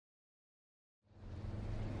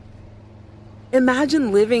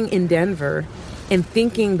Imagine living in Denver and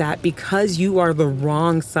thinking that because you are the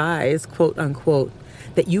wrong size, quote unquote,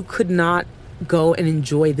 that you could not go and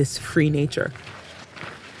enjoy this free nature.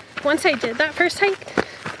 Once I did that first hike,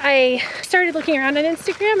 I started looking around on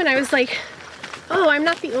Instagram and I was like, oh, I'm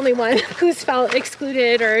not the only one who's felt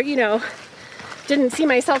excluded or, didn't see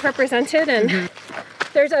myself represented. And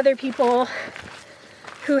there's other people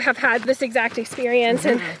who have had this exact experience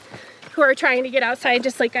and who are trying to get outside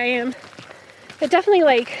just like I am. It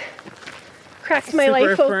definitely cracked my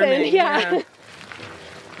life open. Yeah.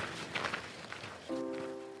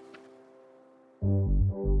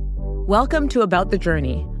 Welcome to About the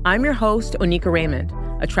Journey. I'm your host, Onika Raymond,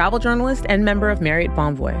 a travel journalist and member of Marriott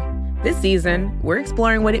Bonvoy. This season, we're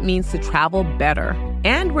exploring what it means to travel better,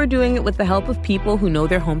 and we're doing it with the help of people who know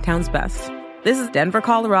their hometowns best. This is Denver,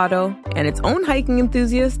 Colorado, and its own hiking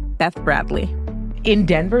enthusiast, Beth Bradley. In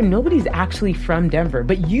Denver, nobody's actually from Denver,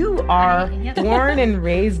 but you are born and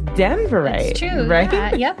raised Denverite. That's true, right?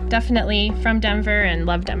 Yeah. Yep, definitely from Denver and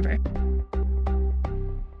love Denver.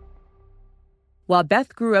 While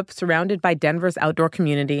Beth grew up surrounded by Denver's outdoor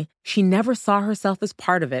community, she never saw herself as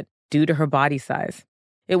part of it due to her body size.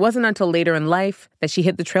 It wasn't until later in life that she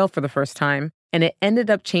hit the trail for the first time, and it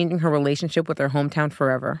ended up changing her relationship with her hometown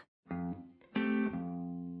forever.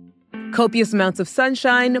 Copious amounts of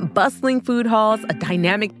sunshine, bustling food halls, a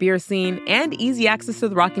dynamic beer scene, and easy access to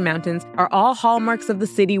the Rocky Mountains are all hallmarks of the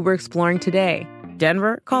city we're exploring today,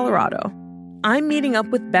 Denver, Colorado. I'm meeting up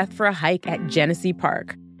with Beth for a hike at Genesee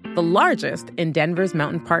Park, the largest in Denver's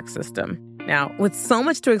mountain park system. Now, with so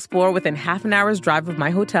much to explore within half an hour's drive of my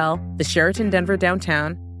hotel, the Sheraton Denver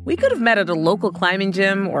downtown, we could have met at a local climbing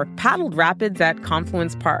gym or paddled rapids at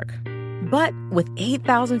Confluence Park. But with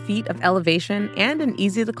 8,000 feet of elevation and an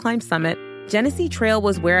easy-to-climb summit, Genesee Trail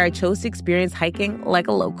was where I chose to experience hiking like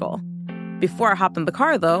a local. Before I hop in the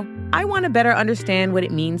car, though, I want to better understand what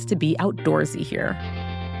it means to be outdoorsy here.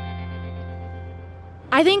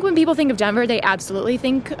 I think when people think of Denver, they absolutely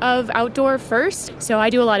think of outdoor first. So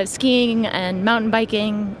I do a lot of skiing and mountain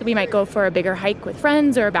biking. We might go for a bigger hike with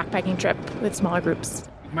friends or a backpacking trip with smaller groups.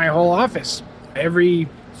 My whole office, every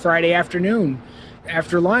Friday afternoon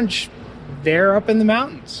after lunch, they're up in the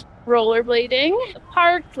mountains. Rollerblading,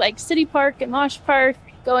 park, like City Park and Mosh Park,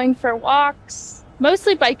 going for walks,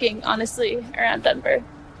 mostly biking, honestly, around Denver.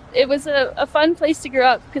 It was a fun place to grow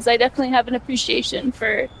up because I definitely have an appreciation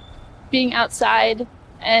for being outside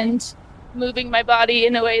and moving my body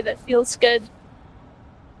in a way that feels good.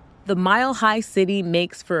 The mile-high city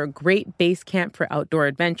makes for a great base camp for outdoor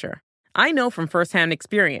adventure. I know from firsthand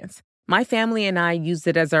experience. My family and I used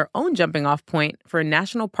it as our own jumping-off point for a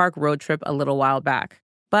national park road trip a little while back.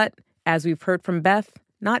 But as we've heard from Beth,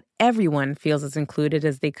 not everyone feels as included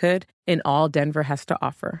as they could in all Denver has to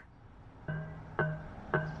offer.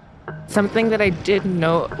 Something that I did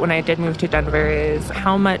note when I did move to Denver is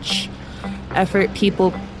how much effort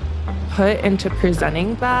people put into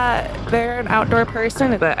presenting that they're an outdoor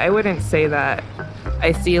person. But I wouldn't say that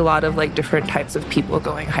I see a lot of different types of people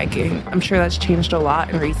going hiking. I'm sure that's changed a lot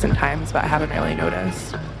in recent times, but I haven't really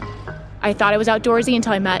noticed. I thought I was outdoorsy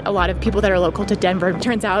until I met a lot of people that are local to Denver.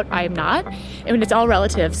 Turns out I'm not. I mean, it's all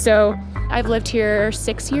relative. So I've lived here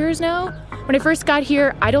 6 years now. When I first got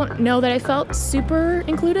here, I don't know that I felt super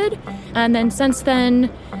included. And then since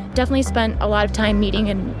then, definitely spent a lot of time meeting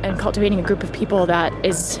and cultivating a group of people that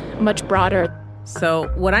is much broader. So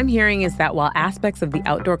what I'm hearing is that while aspects of the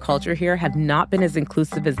outdoor culture here have not been as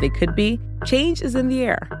inclusive as they could be, change is in the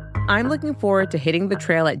air. I'm looking forward to hitting the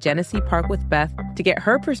trail at Genesee Park with Beth to get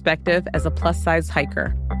her perspective as a plus-size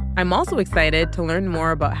hiker. I'm also excited to learn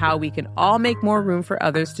more about how we can all make more room for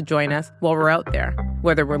others to join us while we're out there,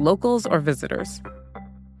 whether we're locals or visitors.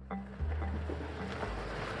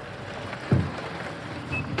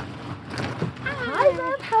 Hi,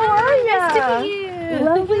 Beth. How are you? Nice to meet you.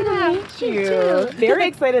 Lovely to meet you. too. Very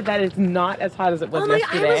excited that it's not as hot as it was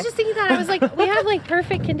yesterday. I was just thinking that. I was like, we have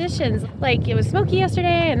perfect conditions. It was smoky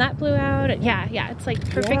yesterday and that blew out. And yeah, it's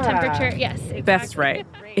perfect temperature. Yes, exactly. Beth's right.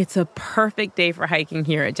 It's a perfect day for hiking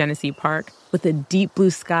here at Genesee Park with a deep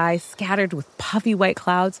blue sky scattered with puffy white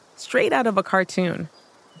clouds straight out of a cartoon.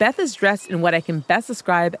 Beth is dressed in what I can best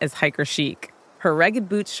describe as hiker chic. Her ragged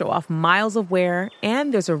boots show off miles of wear,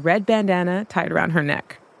 and there's a red bandana tied around her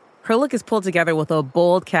neck. Her look is pulled together with a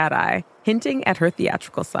bold cat eye, hinting at her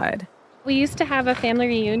theatrical side. We used to have a family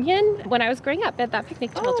reunion when I was growing up at that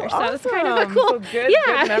picnic shelter, so it was kind of awesome. a cool... So good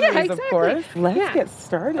memories, exactly. of course. Let's get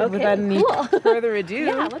started without any further ado.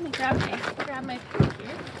 Yeah, let me grab my food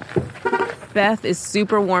here. Beth is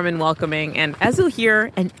super warm and welcoming, and as you'll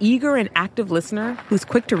hear, an eager and active listener who's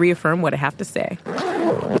quick to reaffirm what I have to say.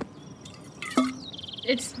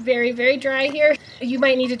 It's very, very dry here. You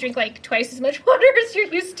might need to drink like twice as much water as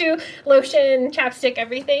you're used to. Lotion, chapstick,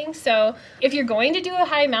 everything. So if you're going to do a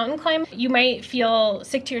high mountain climb, you might feel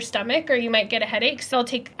sick to your stomach or you might get a headache. So I'll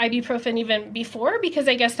take ibuprofen even before because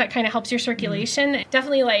I guess that kind of helps your circulation.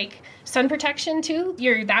 Definitely like sun protection too.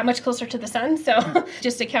 You're that much closer to the sun. So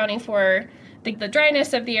just accounting for the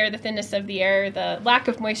dryness of the air, the thinness of the air, the lack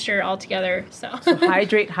of moisture altogether. So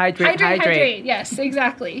hydrate. Yes,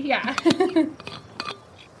 exactly. Yeah.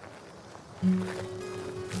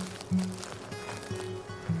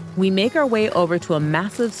 We make our way over to a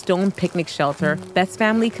massive stone picnic shelter Beth's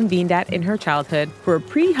family convened at in her childhood for a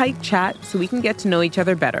pre-hike chat so we can get to know each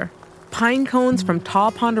other better. Pine cones from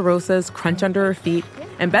tall ponderosas crunch under her feet,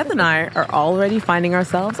 and Beth and I are already finding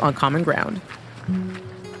ourselves on common ground.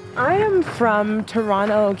 I am from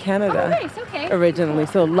Toronto, Canada. Oh, nice. Okay. Originally,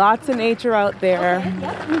 so lots of nature out there. Okay,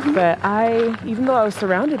 yep. But even though I was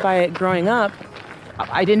surrounded by it growing up,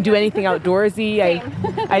 I didn't do anything outdoorsy.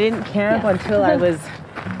 I didn't camp until I was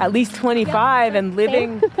at least 25 and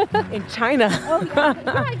living in China. Oh,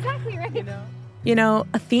 yeah, exactly right. You know,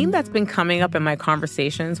 a theme that's been coming up in my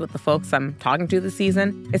conversations with the folks I'm talking to this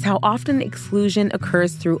season is how often exclusion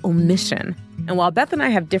occurs through omission. And while Beth and I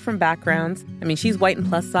have different backgrounds, I mean, she's white and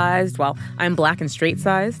plus-sized while I'm black and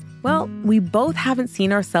straight-sized, well, we both haven't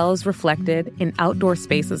seen ourselves reflected in outdoor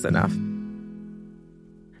spaces enough.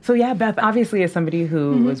 So yeah, Beth, obviously as somebody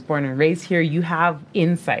who was born and raised here, you have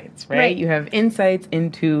insights, right? You have insights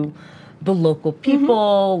into the local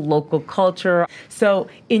people, local culture. So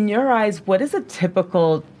in your eyes, what is a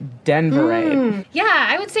typical Denverite? Yeah,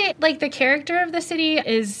 I would say like the character of the city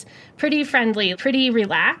is pretty friendly, pretty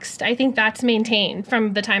relaxed. I think that's maintained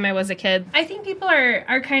from the time I was a kid. I think people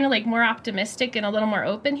are kind of like more optimistic and a little more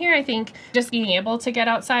open here. I think just being able to get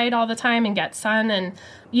outside all the time and get sun and,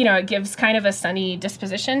 you know, it gives kind of a sunny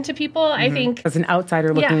disposition to people. I think as an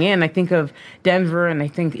outsider looking in, I think of Denver and I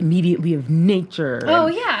think immediately of nature.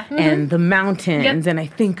 And the mountains. And I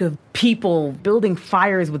think of people building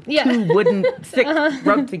fires with two wooden sticks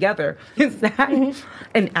rubbed together. Is that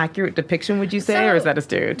an accurate depiction, would you say, or is that a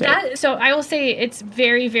stereotype? So I will say it's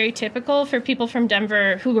very, very typical for people from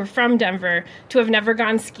Denver who are from Denver to have never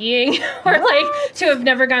gone skiing or like to have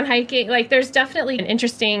never gone hiking. Like there's definitely an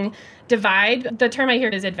interesting divide. The term I hear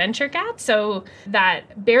is adventure gap. So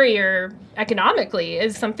that barrier economically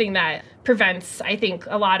is something that prevents, I think,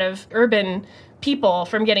 a lot of urban people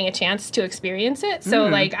from getting a chance to experience it. So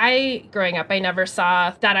like growing up, I never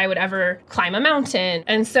saw that I would ever climb a mountain.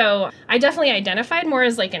 And so I definitely identified more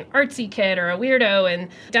as like an artsy kid or a weirdo. And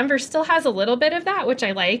Denver still has a little bit of that, which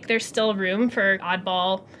I like. There's still room for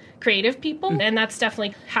oddball creative people. And that's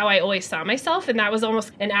definitely how I always saw myself. And that was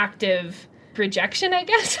almost an active rejection, I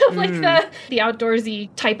guess, of like the outdoorsy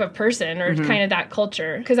type of person or kind of that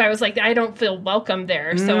culture. Because I was like, I don't feel welcome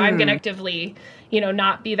there. So I'm going to actively, you know,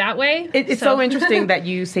 not be that way. It's so interesting that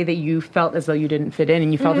you say that you felt as though you didn't fit in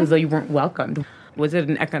and you felt as though you weren't welcomed. Was it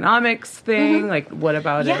an economics thing? Like, what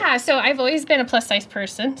about it? Yeah, so I've always been a plus-size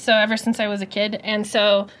person, so ever since I was a kid. And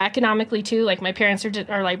so economically, too, like my parents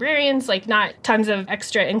are librarians, like not tons of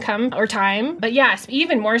extra income or time. But yes,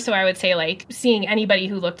 even more so, I would say, like seeing anybody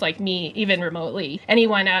who looked like me, even remotely,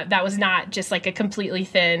 anyone that was not just like a completely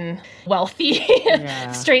thin, wealthy,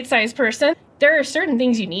 straight-sized person. There are certain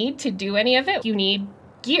things you need to do any of it. You need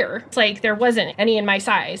gear. It's like there wasn't any in my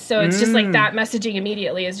size. So it's just like that messaging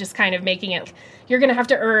immediately is just kind of making it, you're going to have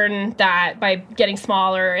to earn that by getting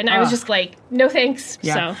smaller. And I was just like, no thanks.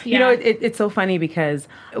 Yeah. So, You know, it's so funny because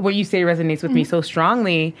what you say resonates with me so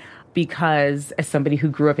strongly because as somebody who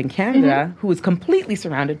grew up in Canada, who was completely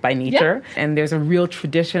surrounded by nature, and there's a real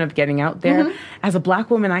tradition of getting out there, as a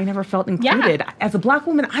Black woman, I never felt included. As a Black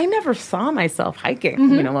woman, I never saw myself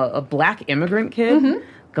hiking. You know, a Black immigrant kid.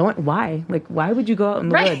 Why? Like, why would you go out in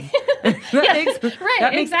the woods?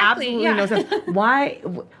 that makes absolutely no sense. Why,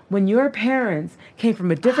 when your parents came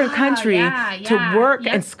from a different country to work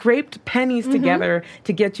and scraped pennies together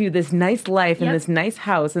to get you this nice life and this nice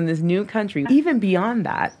house in this new country, even beyond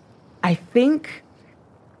that, I think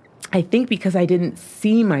because I didn't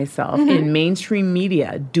see myself in mainstream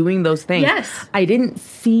media doing those things, I didn't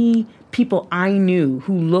see people I knew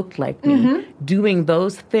who looked like me doing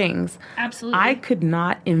those things. Absolutely. I could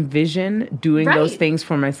not envision doing those things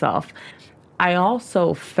for myself. I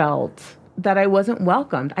also felt that I wasn't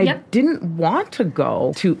welcomed. I didn't want to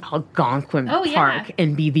go to Algonquin Park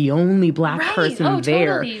and be the only Black person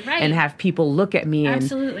there and have people look at me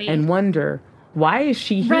and wonder, why is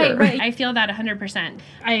she here? Right. I feel that 100%.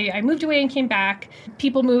 I moved away and came back.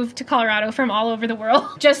 People moved to Colorado from all over the world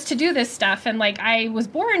just to do this stuff. And like, I was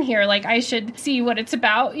born here, like I should see what it's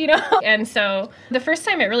about, you know? And so the first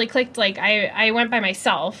time it really clicked, like I went by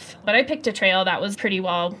myself, but I picked a trail that was pretty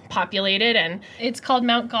well populated, and it's called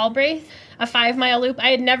Mount Galbraith, a 5-mile loop.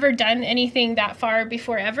 I had never done anything that far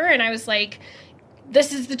before ever. And I was like,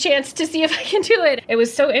 this is the chance to see if I can do it. It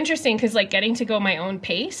was so interesting because like getting to go my own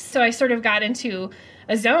pace. So I sort of got into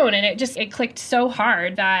a zone, and it clicked so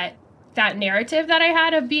hard that narrative that I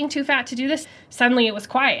had of being too fat to do this, suddenly it was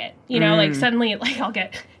quiet, you know, like suddenly like I'll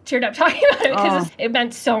get teared up talking about it because it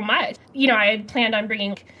meant so much. You know, I had planned on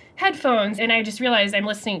bringing headphones, and I just realized I'm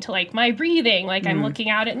listening to like my breathing, like I'm looking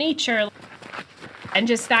out at nature, and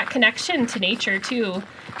just that connection to nature too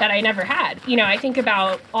that I never had. You know, I think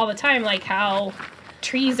about all the time like how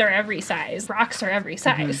trees are every size, rocks are every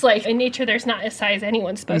size. Like in nature, there's not a size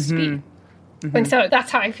anyone's supposed to be. And so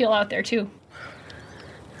that's how I feel out there too.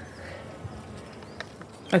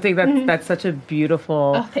 I think that's such a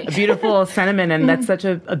beautiful, sentiment, and that's such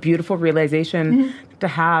a beautiful realization to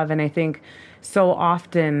have. And I think so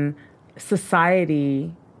often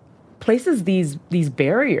society places these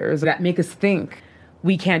barriers that make us think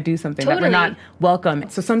we can't do something, that we're not welcome.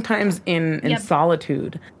 So sometimes in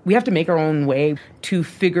solitude, we have to make our own way to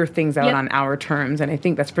figure things out on our terms. And I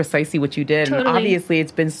think that's precisely what you did. And obviously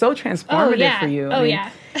it's been so transformative for you. I mean,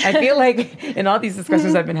 I feel like in all these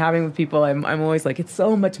discussions I've been having with people, I'm always like, it's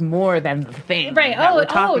so much more than the thing that we're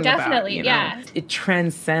talking definitely, about, you know? It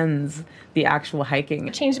transcends the actual hiking.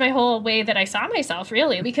 It changed my whole way that I saw myself,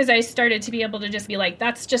 really, because I started to be able to just be like,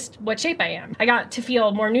 that's just what shape I am. I got to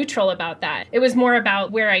feel more neutral about that. It was more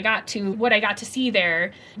about where I got to, what I got to see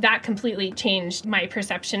there. That completely changed my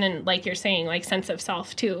perception and, like you're saying, like sense of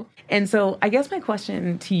self too. And so I guess my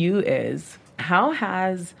question to you is, how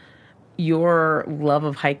has your love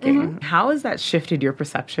of hiking, how has that shifted your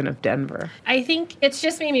perception of Denver? I think it's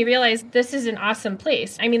just made me realize this is an awesome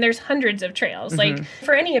place. I mean, there's hundreds of trails, like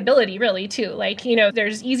for any ability really too. Like, you know,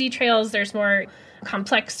 there's easy trails, there's more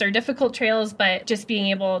complex or difficult trails, but just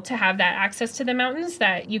being able to have that access to the mountains,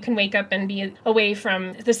 that you can wake up and be away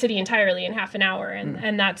from the city entirely in half an hour.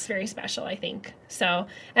 And that's very special, I think. So,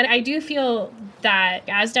 and I do feel that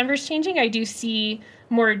as Denver's changing, I do see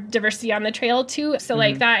more diversity on the trail too. So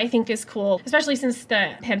like that I think is cool, especially since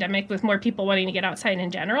the pandemic, with more people wanting to get outside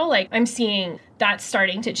in general. Like I'm seeing that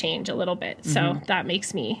starting to change a little bit. So that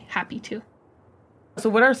makes me happy too. So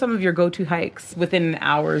what are some of your go-to hikes within an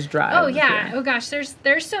hour's drive? Oh, yeah. Oh, gosh.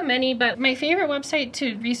 There's so many, but my favorite website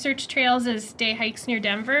to research trails is Day Hikes Near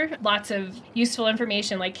Denver. Lots of useful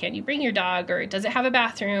information, like can you bring your dog, or does it have a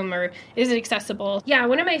bathroom, or is it accessible? Yeah,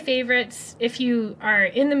 one of my favorites, if you are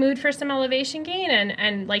in the mood for some elevation gain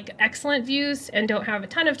and like excellent views and don't have a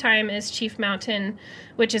ton of time, is Chief Mountain,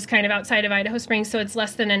 which is kind of outside of Idaho Springs, so it's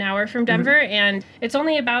less than an hour from Denver, and it's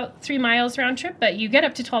only about 3 miles round trip, but you get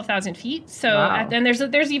up to 12,000 feet. So and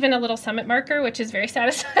there's even a little summit marker, which is very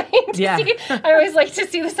satisfying to see. I always like to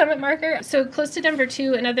see the summit marker. So close to Denver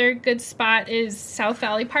too, another good spot is South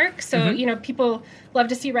Valley Park. So you know, people love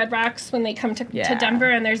to see red rocks when they come to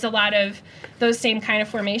Denver, and there's a lot of those same kind of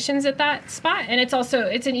formations at that spot. And it's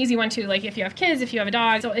an easy one too, like if you have kids, if you have a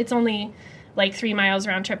dog. So it's only like 3 miles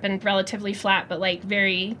round trip and relatively flat, but like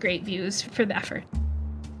very great views for the effort.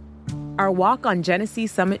 Our walk on Genesee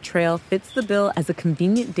Summit Trail fits the bill as a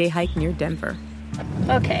convenient day hike near Denver.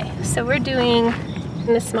 Okay, so we're doing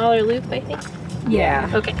the smaller loop, I think.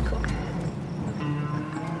 Yeah. Okay, cool.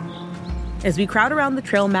 As we crowd around the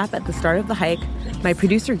trail map at the start of the hike, my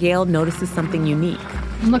producer Gail notices something unique.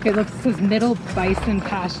 Look, it says Middle Bison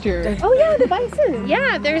Pasture. Oh yeah, the bison.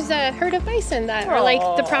 Yeah, there's a herd of bison that are like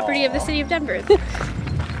the property of the city of Denver.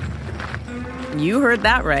 You heard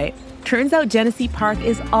that right. Turns out Genesee Park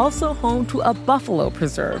is also home to a buffalo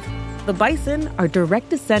preserve. The bison are direct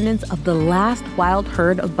descendants of the last wild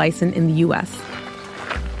herd of bison in the U.S.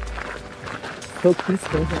 So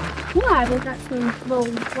peaceful. Yeah, they've got some little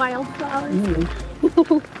wildflowers.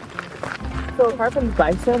 So apart from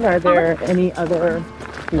bison, are there any other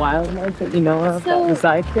wildlife that you know of that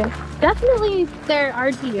reside here? Definitely there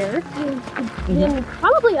are deer. And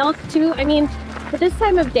probably elk too. I mean, at this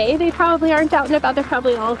time of day, they probably aren't out and about. They're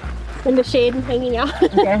probably all in the shade and hanging out.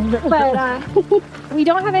 But we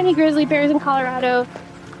don't have any grizzly bears in Colorado.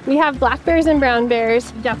 We have black bears and brown bears.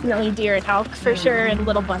 Definitely deer and elk for sure, and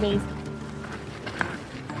little bunnies.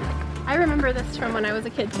 I remember this from when I was a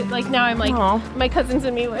kid too. Like now I'm like, my cousins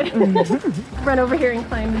and me would run over here and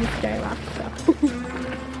climb these dry rocks. So.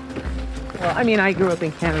 Well, I mean, I grew up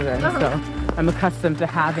in Canada, so I'm accustomed to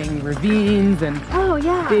having ravines and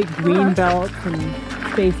big green belts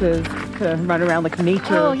and spaces. to run around like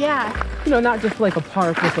nature. Oh, yeah. You know, not just like a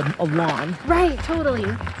park with a lawn. Right, totally.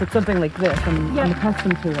 But something like this. I'm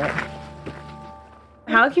accustomed to it.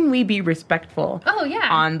 How can we be respectful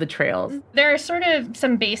on the trails? There are sort of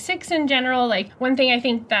some basics in general. Like, one thing I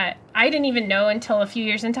think that I didn't even know until a few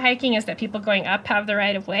years into hiking is that people going up have the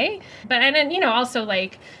right of way. But, and then, you know, also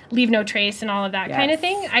like leave no trace and all of that kind of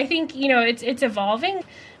thing. I think, you know, it's evolving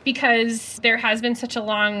because there has been such a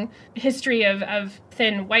long history of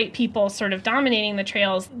thin white people sort of dominating the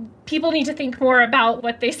trails. People need to think more about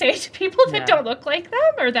what they say to people that don't look like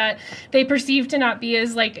them or that they perceive to not be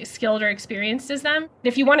as like skilled or experienced as them.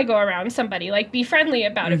 If you want to go around somebody, like be friendly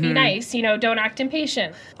about it, be nice, you know, don't act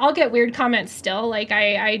impatient. I'll get weird comments still. Like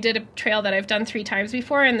I did a trail that I've done 3 times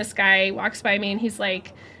before and this guy walks by me and he's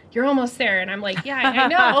like, "You're almost there." And I'm like, yeah, I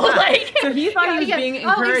know. Like, so he thought he was being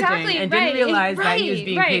encouraging and didn't realize that he was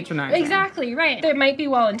being patronizing. Exactly, right. It might be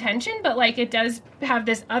well-intentioned, but like it does have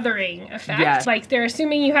this othering effect. Yeah. Like they're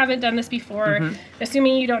assuming you haven't done this before,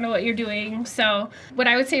 assuming you don't know what you're doing. So what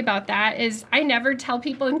I would say about that is I never tell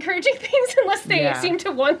people encouraging things unless they seem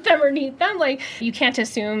to want them or need them. Like you can't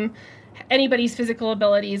assume anybody's physical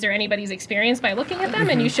abilities or anybody's experience by looking at them,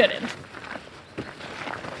 and you shouldn't.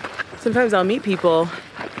 Sometimes I'll meet people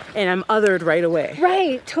and I'm othered right away.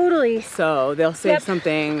 Right, totally. So they'll say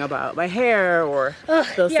something about my hair or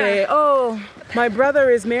they'll say, "Oh, my brother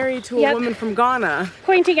is married to a woman from Ghana."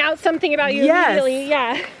 Pointing out something about you immediately,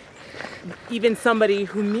 Even somebody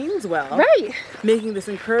who means well. Right. Making this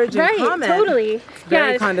encouraging comment. Right, totally. It's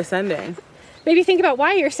very condescending. Maybe think about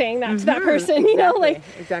why you're saying that to that person, you know, like,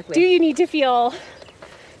 do you need to feel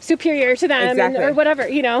superior to them or whatever,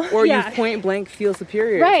 you know? Or you point blank feel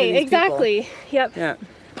superior to these exactly. people. Yep. Yeah.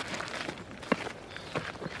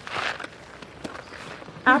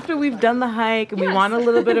 After we've done the hike and we want a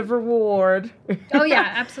little bit of reward. Oh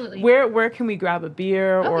yeah, absolutely. Where can we grab a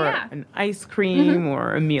beer or an ice cream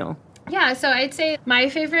or a meal? Yeah, so I'd say my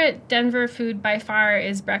favorite Denver food by far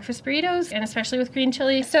is breakfast burritos, and especially with green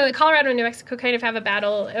chili. So Colorado and New Mexico kind of have a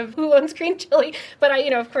battle of who owns green chili. But I, you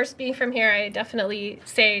know, of course, being from here, I definitely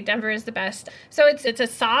say Denver is the best. So it's a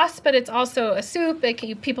sauce, but it's also a soup.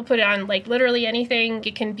 People put it on like literally anything.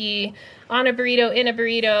 It can be on a burrito, in a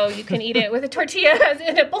burrito. You can eat it with a tortilla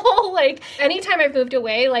in a bowl. Like anytime I've moved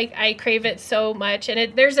away, like I crave it so much.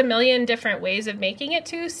 And there's a million different ways of making it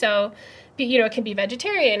too. So you know, it can be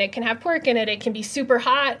vegetarian, it can have pork in it, it can be super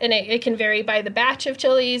hot, and it can vary by the batch of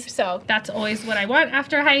chilies. So that's always what I want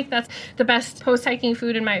after a hike. That's the best post-hiking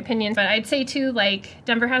food in my opinion. But I'd say too, like,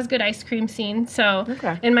 Denver has good ice cream scene. So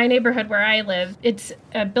in my neighborhood where I live, it's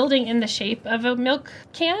a building in the shape of a milk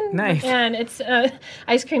can. Nice. And it's an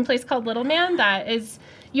ice cream place called Little Man that is...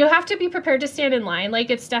 You have to be prepared to stand in line. Like,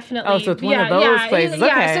 it's definitely... Oh, so it's one of those places.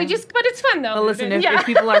 Yeah, okay. so but it's fun, though. Well, listen, if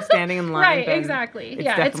people are standing in line, right, then exactly.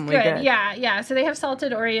 it's good. Yeah. So they have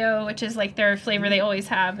salted Oreo, which is, like, their flavor they always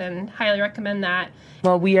have, and highly recommend that.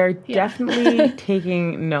 Well, we are definitely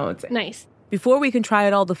taking notes. Nice. Before we can try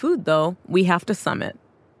all the food, though, we have to summit.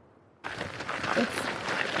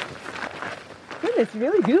 Goodness, you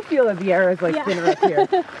really do feel that the air is, like, thinner up here.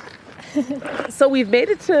 So we've made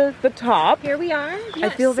it to the top. Here we are. Yes. I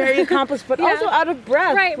feel very accomplished, but also out of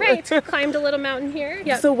breath. Right. Climbed a little mountain here.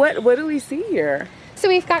 Yep. So what do we see here? So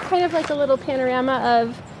we've got kind of like a little panorama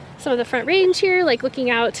of some of the Front Range here, like looking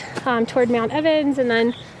out toward Mount Evans, and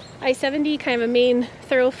then I-70, kind of a main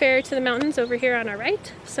thoroughfare to the mountains over here on our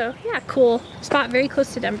right. So yeah, cool spot, very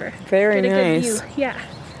close to Denver. Very nice. Get a good view. Yeah.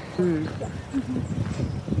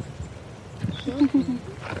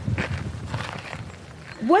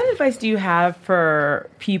 What advice do you have for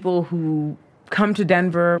people who come to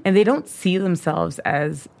Denver and they don't see themselves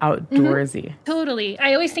as outdoorsy? Totally.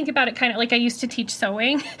 I always think about it kind of like I used to teach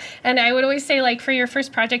sewing, and I would always say, like, for your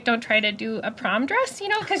first project, don't try to do a prom dress, you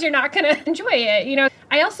know, because you're not going to enjoy it, you know.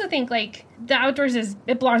 I also think, like, the outdoors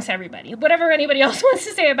it belongs to everybody. Whatever anybody else wants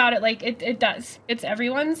to say about it, like, it does. It's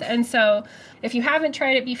everyone's. And so if you haven't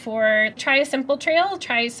tried it before, try a simple trail.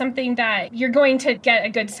 Try something that you're going to get a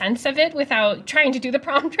good sense of it without trying to do the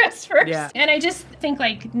prom dress first. Yeah. And I just think,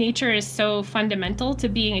 like, nature is so fundamental to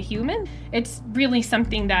being a human. It's really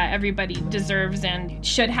something that everybody deserves and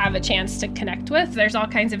should have a chance to connect with. There's all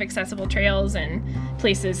kinds of accessible trails and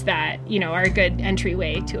places that, you know, are a good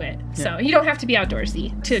entryway to it. Yeah. So you don't have to be outdoorsy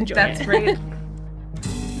to enjoy it. That's great.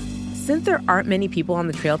 Since there aren't many people on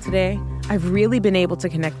the trail today, I've really been able to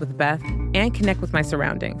connect with Beth and connect with my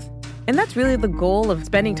surroundings. And that's really the goal of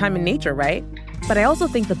spending time in nature, right? But I also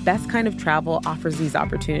think the best kind of travel offers these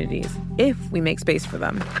opportunities, if we make space for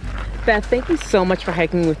them. Beth, thank you so much for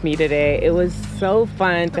hiking with me today. It was so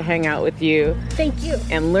fun to hang out with you. Thank you.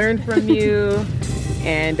 And learn from you.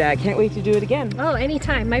 And can't wait to do it again. Oh,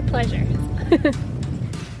 anytime. My pleasure.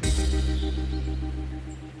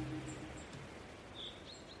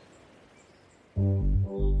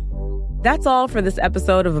 That's all for this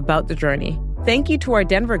episode of About the Journey. Thank you to our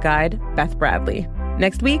Denver guide, Beth Bradley.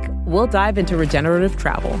 Next week, we'll dive into regenerative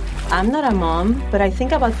travel. I'm not a mom, but I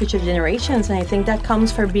think about future generations, and I think that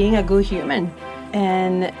comes from being a good human.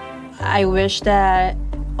 And I wish that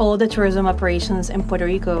all the tourism operations in Puerto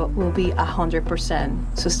Rico will be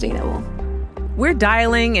 100% sustainable. We're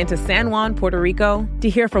dialing into San Juan, Puerto Rico to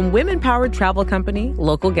hear from women-powered travel company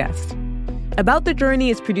Local Guest. About the Journey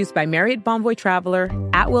is produced by Marriott Bonvoy Traveler,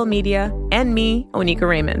 At Will Media, and me, Onika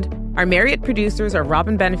Raymond. Our Marriott producers are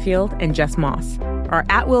Robin Benefield and Jess Moss. Our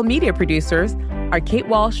At Will Media producers are Kate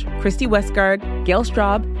Walsh, Christy Westgard, Gail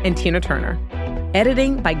Straub, and Tina Turner.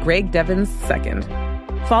 Editing by Greg Devins II.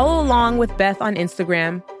 Follow along with Beth on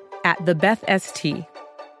Instagram at TheBethST.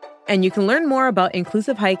 And you can learn more about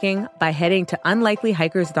inclusive hiking by heading to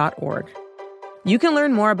unlikelyhikers.org. You can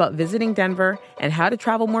learn more about visiting Denver and how to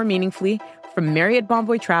travel more meaningfully from Marriott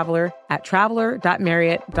Bonvoy Traveler at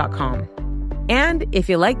traveler.marriott.com. And if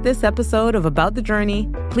you like this episode of About the Journey,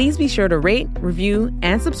 please be sure to rate, review,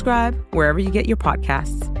 and subscribe wherever you get your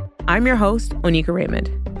podcasts. I'm your host, Onika Raymond.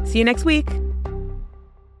 See you next week.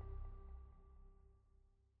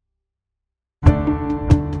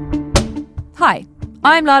 Hi,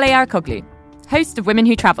 I'm Lale Arakoglu, host of Women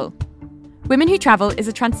Who Travel. Women Who Travel is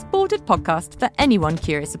a transported podcast for anyone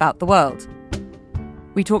curious about the world.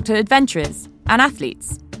 We talk to adventurers and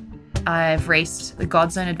athletes. I've raced the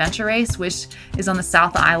Godzone Adventure Race, which is on the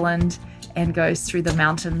South Island and goes through the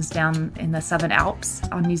mountains down in the Southern Alps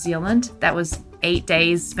on New Zealand. That was 8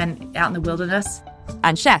 days spent out in the wilderness.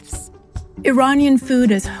 And chefs. Iranian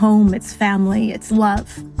food is home, it's family, it's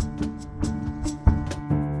love.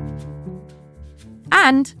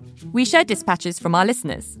 And we share dispatches from our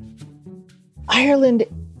listeners. Ireland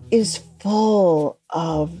is full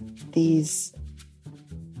of these,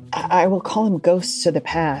 I will call them ghosts of the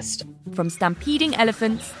past. From stampeding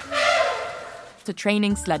elephants to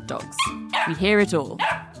training sled dogs. We hear it all.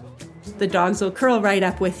 The dogs will curl right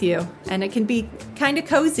up with you, and it can be kind of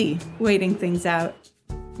cozy waiting things out.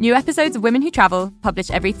 New episodes of Women Who Travel publish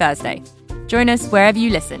every Thursday. Join us wherever you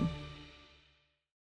listen.